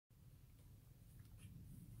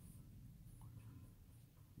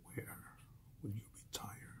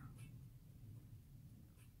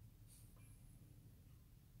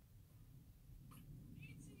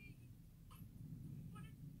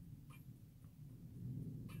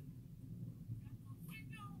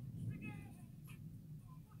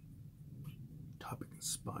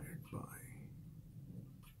inspired by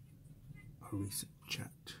a recent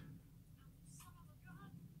chat.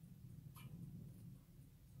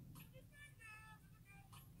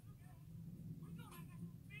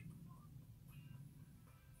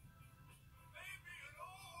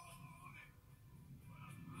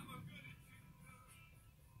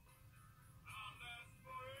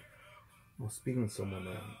 I was speaking to someone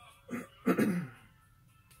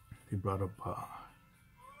he brought up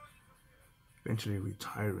eventually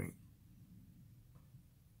retiring,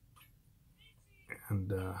 and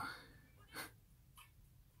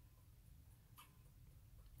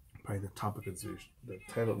probably the topic of this video, the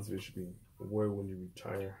title of this video should be "Where Will You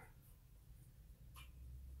Retire?"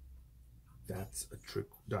 That's a trick. ...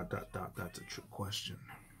 That's a trick question.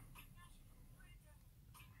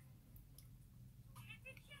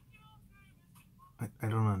 I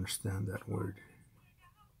don't understand that word.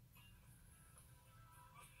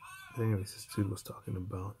 But anyways, this dude was talking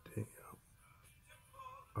about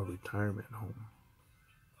a retirement home,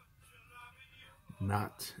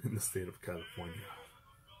 not in the state of California,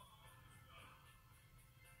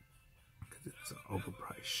 because it's an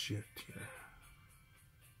overpriced shit here.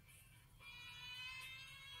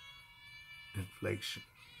 Inflation,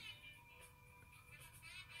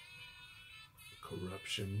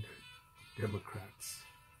 corruption, Democrats.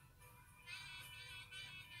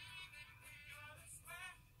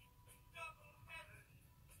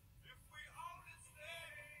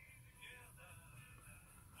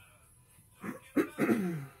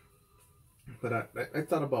 But I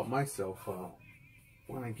thought about myself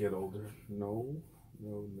when I get older. No.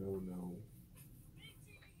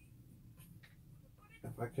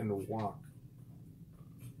 If I can walk,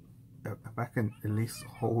 if I can at least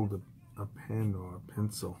hold a pen or a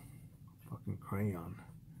pencil, a fucking crayon,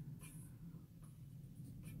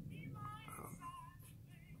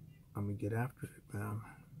 I'm gonna get after it, man.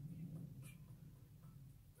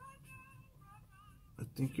 I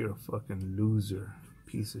think you're a fucking loser,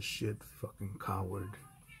 piece of shit, fucking coward,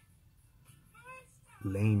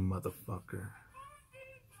 lame motherfucker,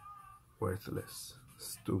 worthless,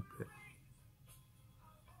 stupid,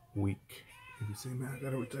 weak. If you say, man, I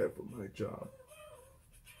gotta retire from my job,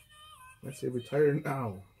 I say, retire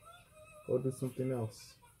now. Go do something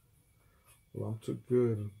else. Well, I'm too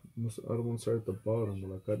good. I don't want to start at the bottom.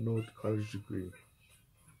 Well, I got no college degree.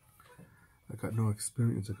 I got no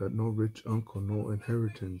experience. I got no rich uncle, no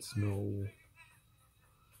inheritance, no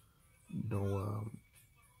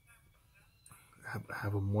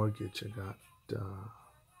have a mortgage. I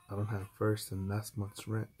don't have first and last month's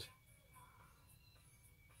rent.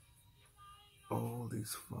 All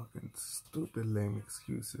these fucking stupid, lame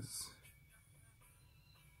excuses.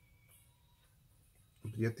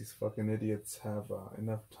 But yet these fucking idiots have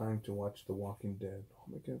enough time to watch The Walking Dead. Oh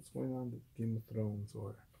my god, what's going on with Game of Thrones?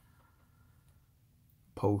 Or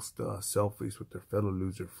post selfies with their fellow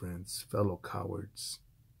loser friends, fellow cowards.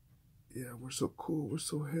 Yeah, we're so cool, we're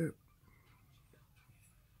so hip.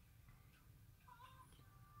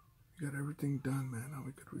 We got everything done, man. Now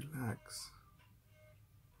we could relax.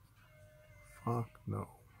 Fuck no.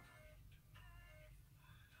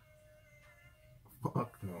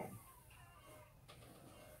 Fuck no.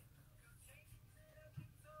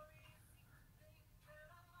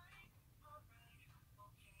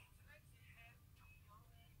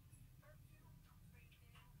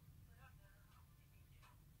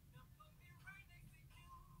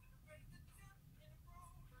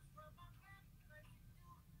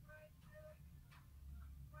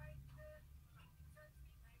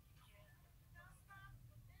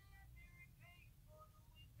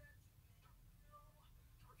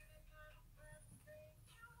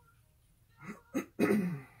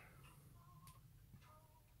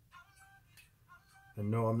 And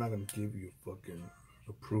no, I'm not gonna give you fucking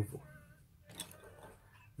approval.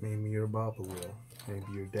 Maybe your papa will.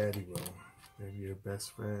 Maybe your daddy will. Maybe your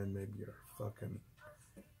best friend. Maybe your fucking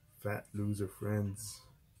fat loser friends.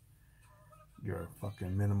 Your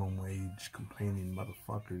fucking minimum wage complaining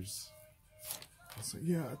motherfuckers. I'll say,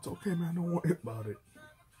 yeah, it's okay, man. Don't worry about it.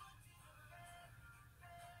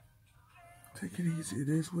 Take it easy. It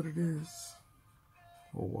is what it is.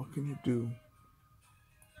 Well, what can you do?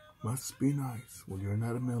 Must be nice. Well, you're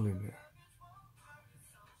not a millionaire.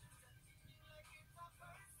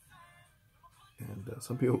 And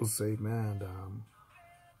some people will say, man,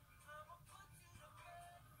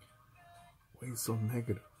 why you so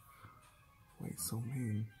negative? Why you so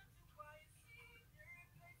mean?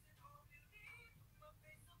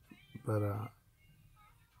 But,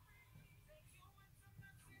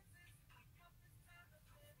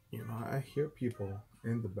 you know, I hear people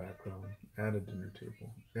in the background at a dinner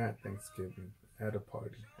table, at Thanksgiving, at a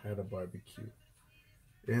party, at a barbecue,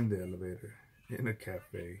 in the elevator, in a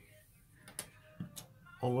cafe,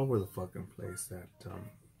 all over the fucking place that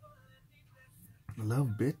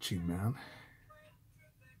love bitching, man.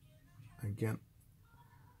 Again,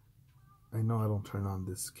 I know I don't turn on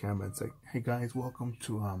this camera and say, hey guys, welcome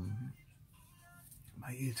to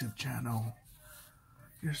my YouTube channel.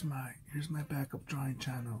 Here's my backup drawing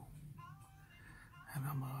channel. And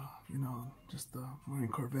I'm just a Marine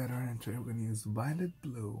Corps veteran, and today we're gonna use violet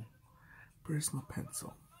blue personal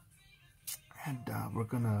pencil. And we're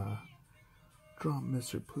gonna draw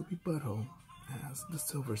Mr. Poopy Butthole as the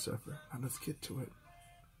Silver Surfer. Now let's get to it.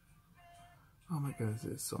 Oh my god, this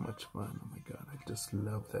is so much fun. Oh my god, I just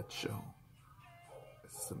love that show.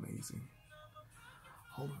 It's amazing.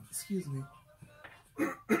 Hold on, excuse me.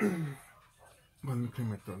 Let me clear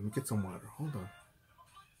my throat. Let me get some water. Hold on.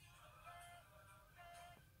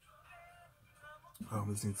 I'm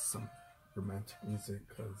listening to some romantic music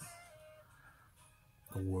because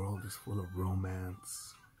the world is full of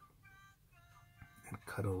romance and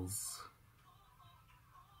cuddles.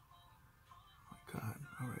 Oh my god.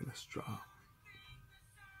 Alright, let's draw.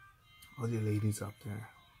 All you ladies out there,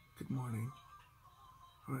 good morning.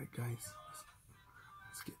 Alright guys,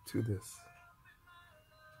 let's get to this.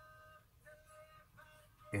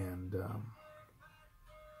 And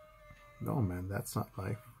no man, that's not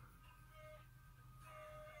life.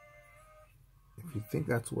 If you think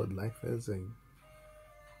that's what life is, then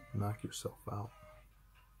knock yourself out.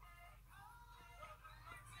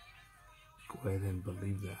 Go ahead and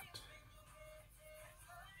believe that.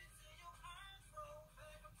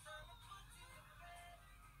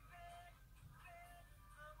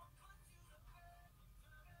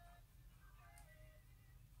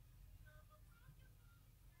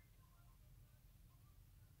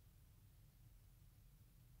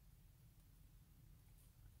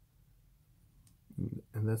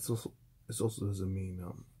 And this also doesn't mean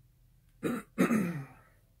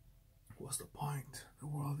what's the point? The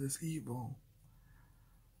world is evil.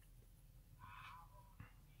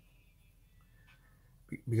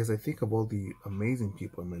 Because I think of all the amazing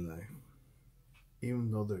people in my life,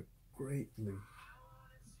 even though they're greatly,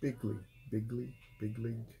 big league.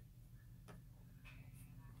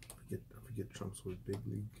 I forget Trump's word, big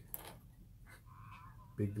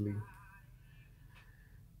league.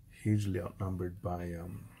 Hugely outnumbered by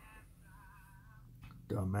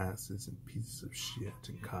dumbasses and pieces of shit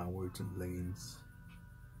and cowards and lames.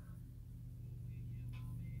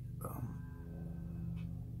 I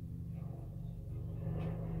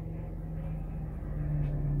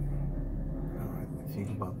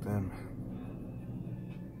think about them.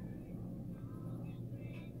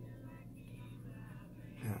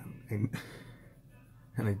 And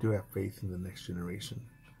I do have faith in the next generation.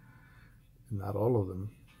 Not all of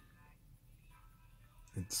them.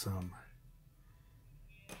 It's some.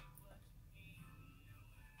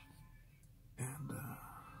 And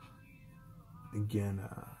again,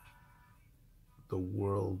 the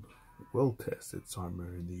world will test its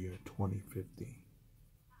armor in the year 2050.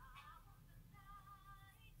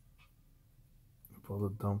 For all the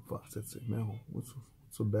dumb fucks that say, "Man, what's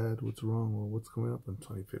so bad? What's wrong? Or what's coming up in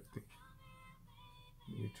 2050?"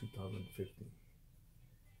 Year 2050.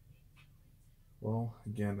 Well,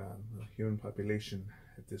 again, the human population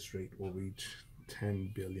at this rate will reach 10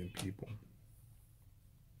 billion people.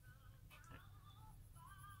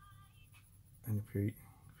 And if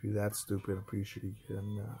you're that stupid, I'm pretty sure you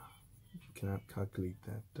cannot calculate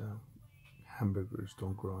that hamburgers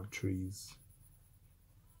don't grow on trees,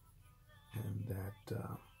 and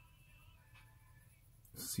that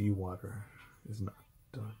seawater is not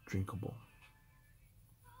drinkable.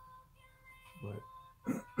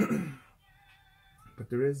 But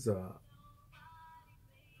there is the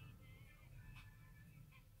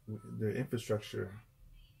infrastructure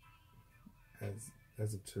as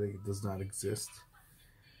of today does not exist,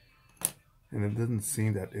 and it doesn't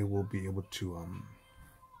seem that it will be able to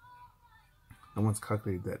no one's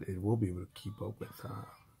calculated that it will be able to keep up with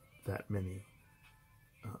that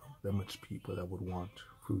much people that would want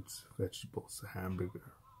fruits, vegetables, a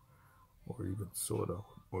hamburger, or even soda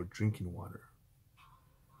or drinking water.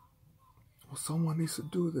 Well, someone needs to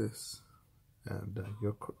do this, and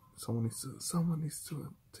someone needs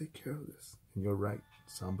to take care of this. And you're right,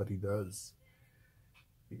 somebody does,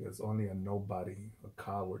 because only a nobody, a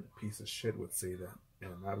coward, a piece of shit would say that.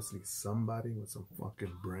 And obviously, somebody with some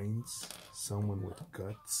fucking brains, someone with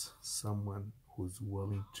guts, someone who's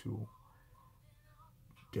willing to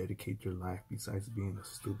dedicate your life besides being a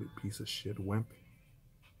stupid piece of shit wimp,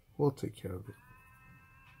 will take care of it.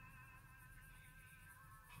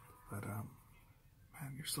 But man,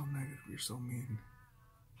 you're so negative, you're so mean.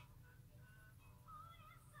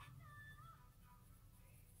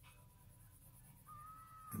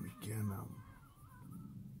 And again,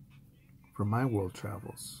 from my world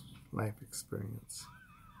travels, life experience,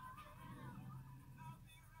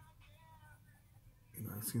 you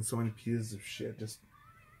know, I've seen so many pieces of shit just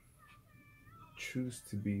choose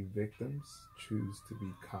to be victims, choose to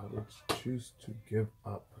be cowards, choose to give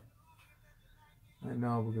up. I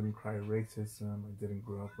know we're gonna cry racism. I didn't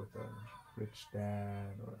grow up with a rich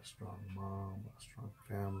dad or a strong mom or a strong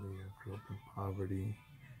family. I grew up in poverty.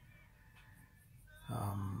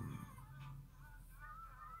 I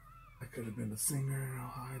could have been a singer.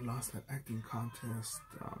 I lost that acting contest.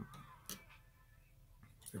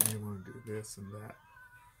 They may want to do this and that.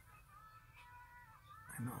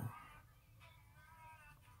 I know.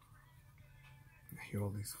 I hear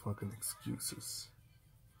all these fucking excuses.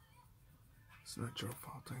 It's not your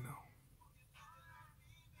fault, I know.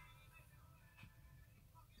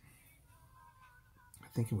 I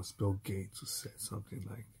think it was Bill Gates who said something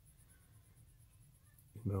like,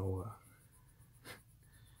 you know,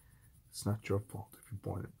 it's not your fault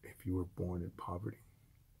if you were born in poverty.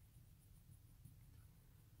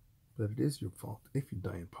 But it is your fault if you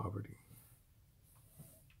die in poverty.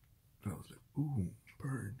 And I was like, ooh,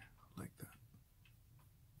 burn, like that.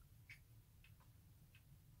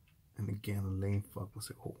 And again, a lame fuck will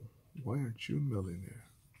say, oh, why aren't you a millionaire?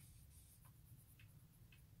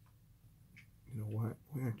 You know, why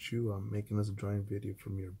aren't you making us a drawing video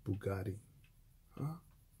from your Bugatti? Huh?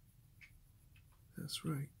 That's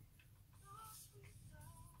right.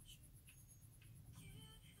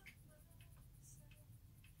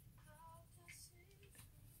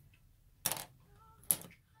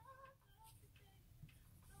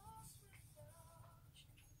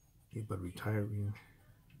 Yeah, but retiring.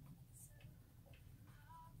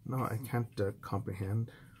 No, I can't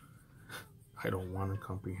comprehend. I don't want to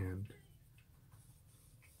comprehend.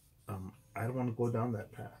 I don't want to go down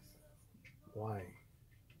that path. Why?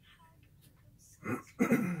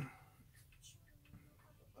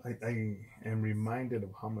 I am reminded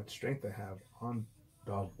of how much strength I have on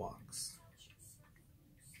dog walks.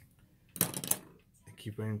 I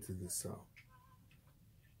keep running into this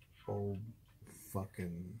old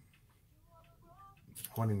fucking,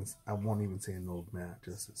 I won't even say an old man,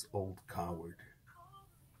 just this old coward.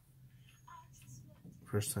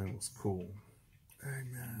 First time was cool. Hey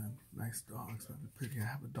man, nice dogs, pretty. I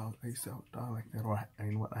have a dog. I used to have a dog like that, or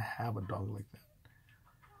you know what? I have a dog like that.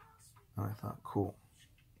 And I thought, cool.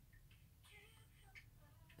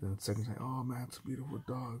 Then the second time, oh man, it's a beautiful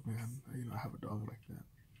dog, man. You know, I have a dog like that.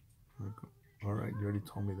 I'm like, all right, you already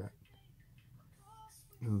told me that.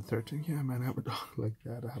 And the third time, yeah, man, I have a dog like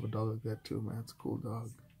that. I have a dog like that too, man. It's a cool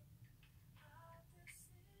dog.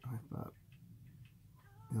 And I thought,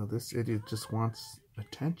 you know, this idiot just wants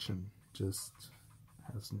attention. Just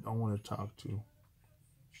has no one to talk to.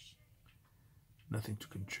 Nothing to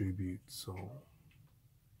contribute, so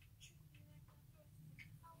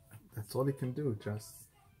that's all he can do, just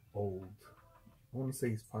old. I want to say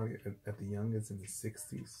he's probably at the youngest in his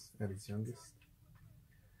 60s, at his youngest.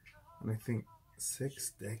 And I think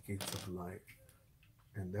 6 decades of life,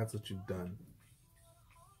 and that's what you've done.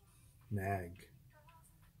 Nag.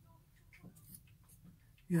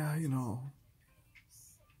 Yeah, you know.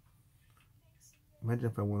 Imagine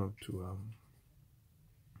if I went up to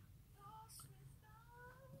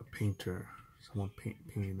a painter, someone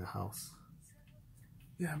painting the house.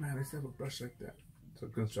 Yeah, man, I used to have a brush like that. To a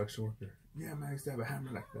construction worker. Yeah, man, I used to have a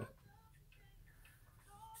hammer like that.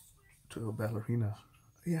 To a ballerina.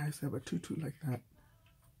 Yeah, I used to have a tutu like that.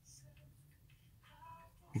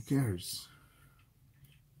 Who cares?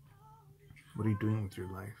 What are you doing with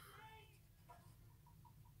your life?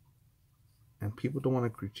 And people don't want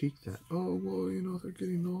to critique that. Oh, well, you know, they're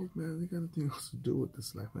getting old, man. They got nothing else to do with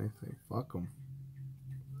this life. And I think, fuck them.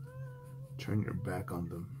 Turn your back on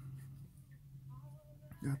them.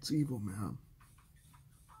 That's evil, man.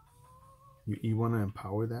 You want to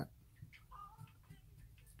empower that?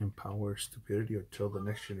 Empower stupidity or tell the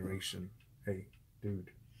next generation, hey,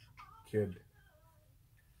 dude, kid,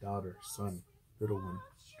 daughter, son, little one,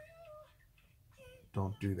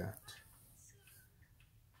 don't do that.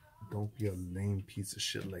 Don't be a lame piece of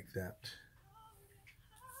shit like that.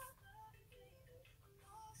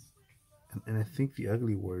 And I think the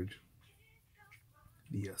ugly word,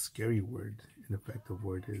 the scary word, ineffective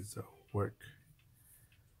word is work.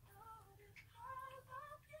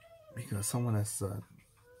 Because someone has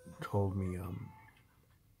told me,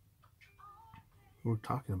 we were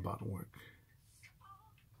talking about work.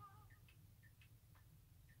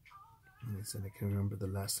 And they said, I can remember the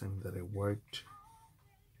last time that I worked.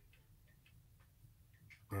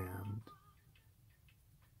 And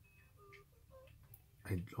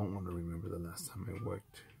I don't want to remember the last time I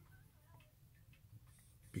worked,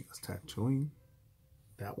 because tattooing,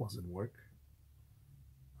 that wasn't work.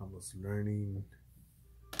 I was learning,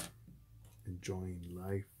 enjoying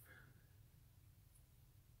life,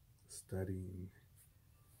 studying,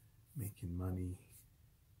 making money,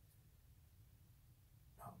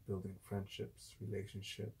 building friendships,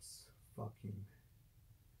 relationships, fucking,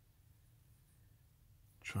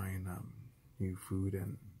 trying new food,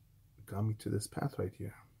 and got me to this path right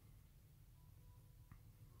here.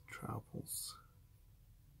 Travels.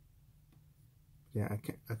 Yeah,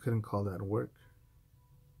 I couldn't call that work.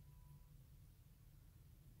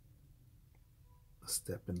 A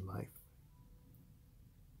step in life,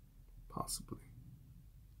 possibly.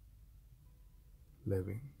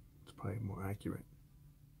 Living, it's probably more accurate.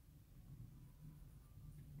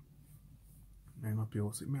 I know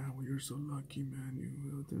people say, man, well, you're so lucky, man,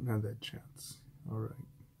 you didn't have that chance. Alright.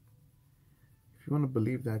 If you want to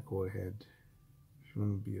believe that, go ahead. If you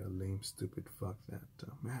want to be a lame, stupid fuck that,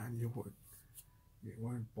 man, you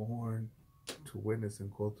weren't born to witness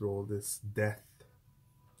and go through all this death,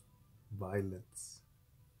 violence,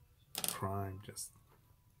 crime, just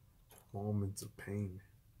moments of pain.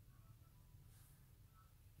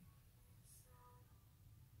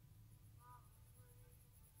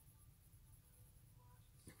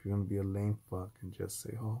 If you're gonna be a lame fuck and just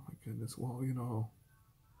say, oh my goodness, well, you know,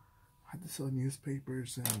 I had to sell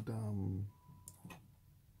newspapers and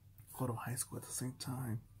go to high school at the same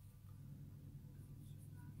time.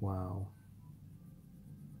 Wow.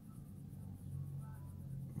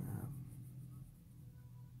 Man.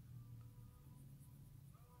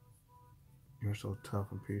 You're so tough,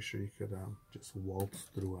 I'm pretty sure you could just waltz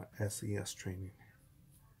through a SES training.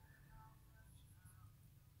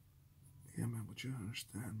 Yeah, man, but you don't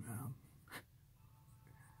understand, man.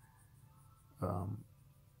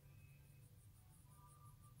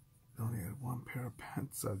 I only had one pair of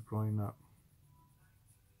pants growing up.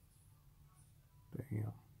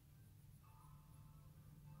 Damn.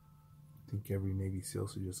 I think every Navy SEAL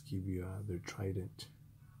should just give you their trident,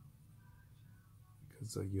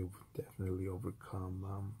 because you've definitely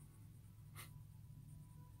overcome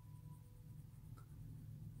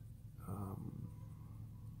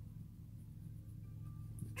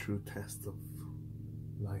the true test of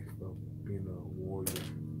life, of being a warrior.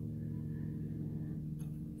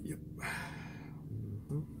 Yep.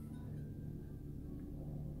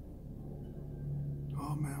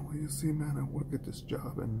 Oh man, well, you see, man, I work at this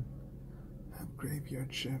job and have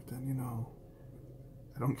graveyard shift, and you know,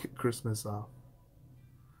 I don't get Christmas off.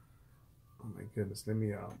 Oh my goodness, let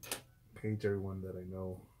me page everyone that I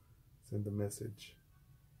know, send a message,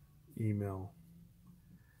 email,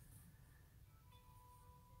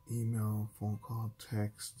 phone call,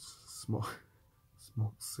 text, smoke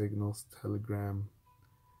signals, Telegram,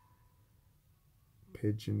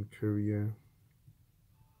 pigeon courier,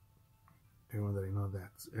 everyone that I know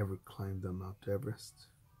that's ever climbed the Mount Everest,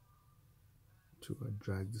 to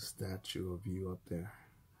drag the statue of you up there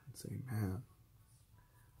and say, man,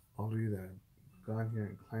 all of you that got here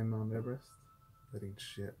and climbed Mount Everest, that ain't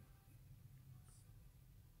shit.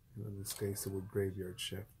 You know, this guy's with graveyard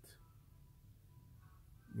shift.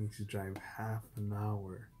 Makes you drive half an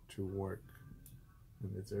hour to work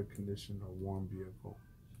in its air-conditioned or warm vehicle.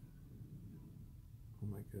 Oh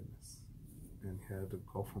my goodness. And he had to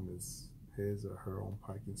go from his or her own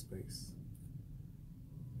parking space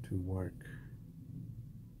to work.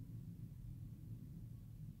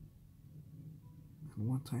 And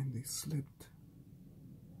one time they slipped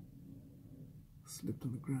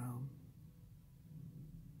on the ground.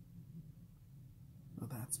 Oh,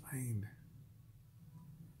 that's pain.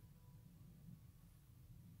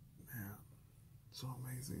 Man, so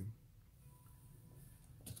amazing.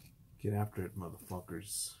 Get after it,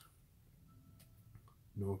 motherfuckers.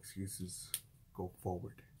 No excuses. Go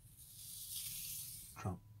forward.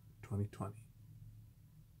 Trump 2020.